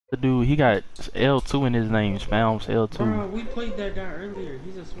Dude, he got L2 in his name. Spams L2. Bro, we played that guy earlier.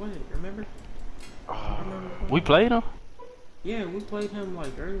 He's a sweat, remember? I remember We playing him. played him. Yeah, we played him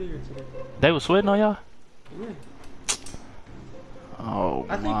like earlier today. They was sweating on y'all. Yeah. Oh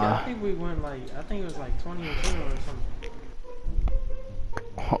I my. think we went like, I think it was like 20 or 0 or something.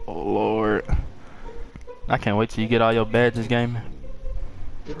 Oh Lord. I can't wait till you get all your badges, gaming.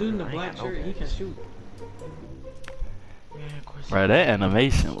 The dude in the black shirt, he can shoot. Bro, that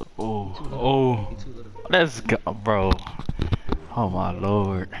animation was let's go, bro. Oh my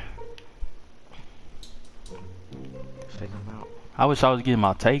Lord. I wish I was getting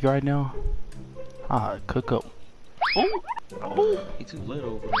my take right now. Ah, cook up. Oh, oh, He too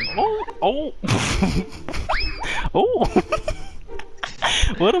little, bro. oh, oh. Oh.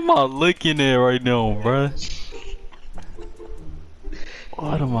 What am I looking at right now, bruh?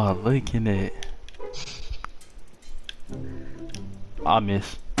 What am I looking at? I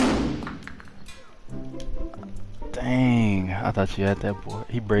miss. Dang, I thought you had that boy.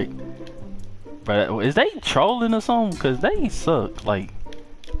 He break. But is they trolling or something? Cause they suck. Like,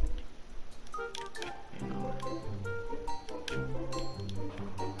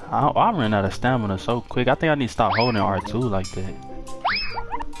 I ran out of stamina so quick. I think I need to stop holding R2 like that.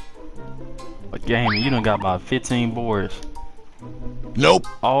 But game, you done got about 15 boards. Nope.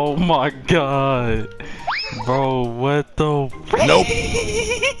 Oh my god. Bro, what the freak? Nope.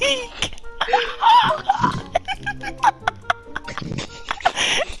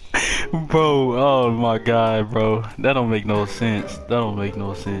 Bro, oh my god, bro. That don't make no sense. That don't make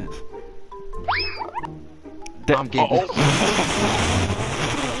no sense. I'm getting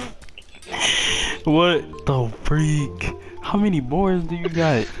What the freak? How many boards do you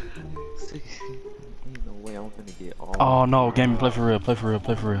got? 60. Ain't no way I'm gonna get all. Oh no, game, play for real, play for real,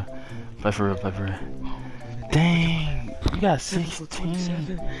 play for real. Play for real, play for real. Dang, you got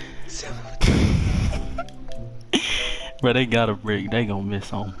 16. Bro, they got a break. They gonna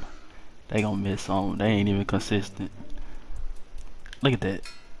miss on. They gonna miss on. They ain't even consistent. Look at that.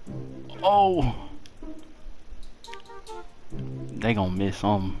 Oh, they gonna miss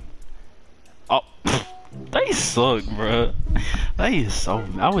on. Oh, they suck, bro. They is so.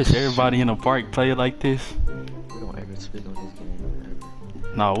 I wish everybody in the park play like this. We don't ever speak on this game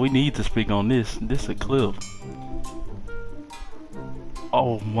ever. No, we need to speak on this. This a clip.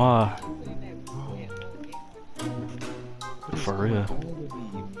 Oh my. For real.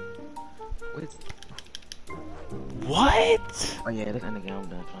 What? Oh yeah, that's the game. I'm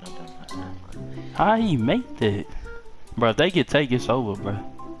done. I'm done. How he make that? Bro, if they get take, it's over, bro.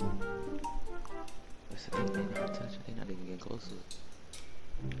 They not even getting close to it.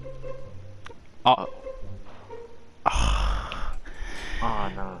 Oh. Oh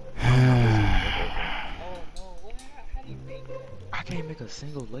no. I can't make a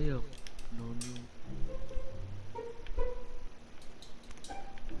single layup. No.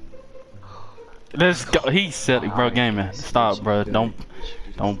 Let's go. He said it, bro. Gaming. Stop, bro. Don't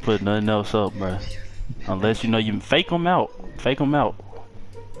put nothing else up, bro. Unless you know you fake them out. Fake them out.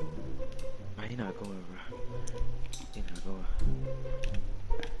 Man, he not going, bro. He not going.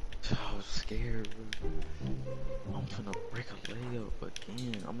 So scared, bro. I'm finna break a layup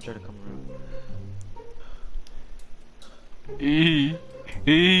again. I'm gonna try to come around.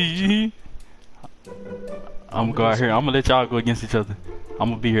 I'm gonna go out here. I'm gonna let y'all go against each other. I'm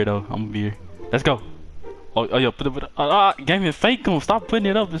gonna be here though. I'm gonna be here. Let's go. Oh yo, put it. Gaming, fake them. Stop putting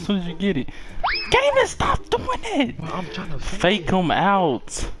it up as soon as you get it. Gaming, stop doing it. Bro, I'm trying to Fake them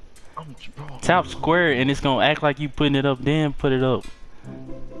out. Tap square and it's gonna act like you putting it up. Then put it up.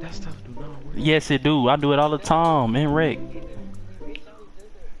 That stuff do not work. Yes, it do. I do it all the time in rec.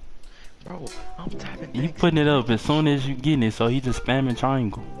 Bro, I'm tapping. You putting it up as soon as you getting it, so he just spamming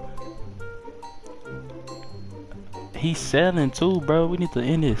triangle. He's selling too, bro. We need to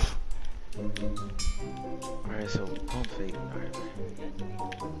end this. Alright, so pump fake. Alright,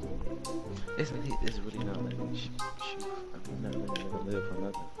 it's really not letting me shoot. I'm not letting me live for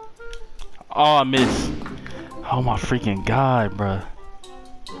nothing. Oh, I missed. Oh my freaking god, bro.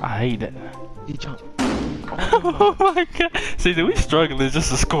 I hate that. He jumped. Oh my god. See, we struggling just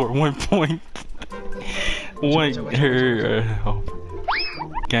to score 1 point.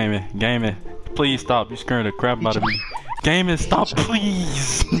 Gaming. Please stop. You're scaring the crap out of me. Gaming, stop,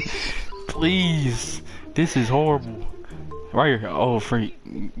 please. Please. This is horrible. Right here. Oh, freak.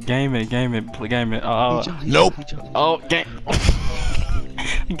 Gaming. Nope. Oh, game.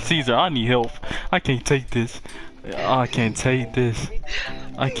 Caesar, I need help. I can't take this. I can't take this.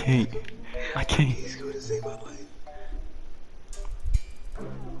 I can't.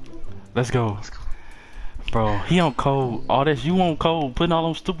 Let's go. Bro, he on cold. All this you on cold, putting all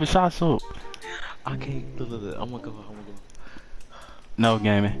them stupid shots up. I can't. Look. I'm gonna go. No,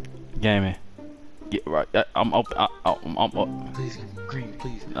 gaming. Get right. I'm up. I'm up. Please, green,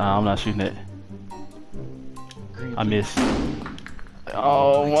 please. I'm not shooting that. Green, I missed.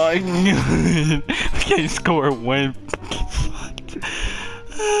 Oh my god. We can't score one.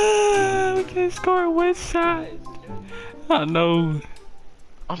 We can't score one shot. I know.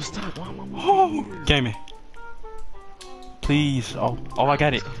 I'm stuck. Why am I Oh, gaming. Please. Oh, I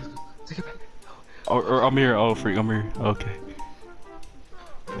got it. Take it back. Or I'm here. Oh, freak. I'm here. Okay.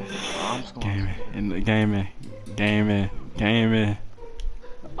 I'm just Gaming. In the gaming.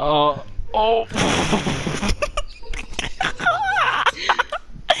 Oh.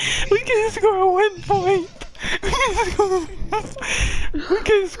 We can score 1 point. We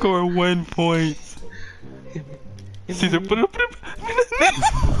can score 1 point. Caesar, put it up.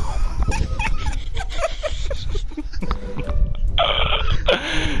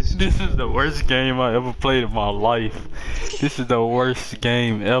 This is the worst game I ever played in my life. This is the worst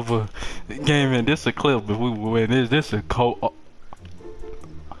game ever. Gaming, this a clip. If we win this a cold.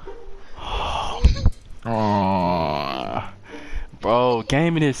 Oh. Bro,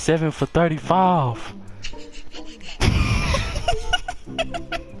 gaming is 7 for 35.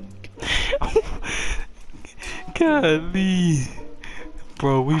 Golly.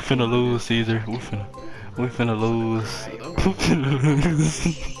 Bro, we finna lose, Caesar. We finna lose.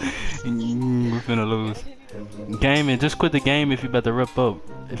 We finna lose. Gaming, just quit the game if you about to rip up.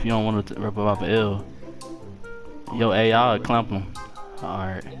 If you don't want to rip up off an L. Yo, AI, clamp him.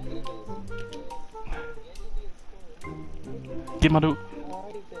 Alright. Get my dude.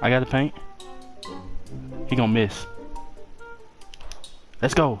 I got the paint. He gonna miss.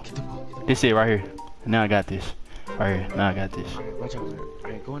 Let's go. This it right here. Now I got this. Right here. Now I got this. Alright, watch out.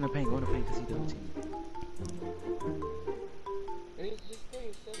 Alright, go in the paint, cause he double team.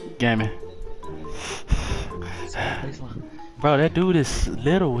 Gaming. Bro, that dude is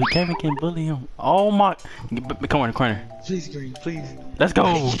little. He can't even bully him. Oh my. Come on in the corner. Please, green, please. Let's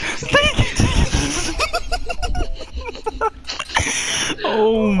go.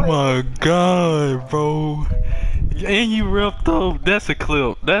 Oh my god, bro. And you ripped up. That's a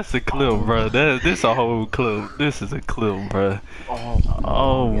clip. Bro. This a whole clip. This is a clip, bro.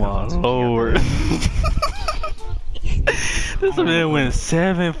 Oh my lord. This man went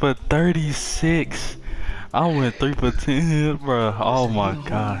 7 for 36. I went 3 for 10, bro. Oh my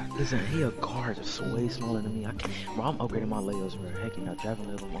god. Listen, he a guard that's way smaller than me. I can't. Bro, I'm upgrading my layups, bro. Heck, you're not driving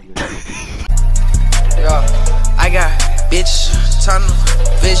level. Yeah, I got bitch, ton of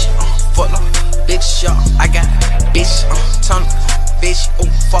bitch, fuck no, bitch, y'all. I got bitch, ton of bitch, oh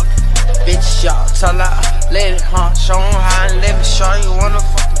fuck, bitch, y'all. Tell her, let it, huh? Show 'em how I live it, show you wanna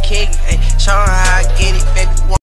fucking kick it, show 'em how I get it, baby.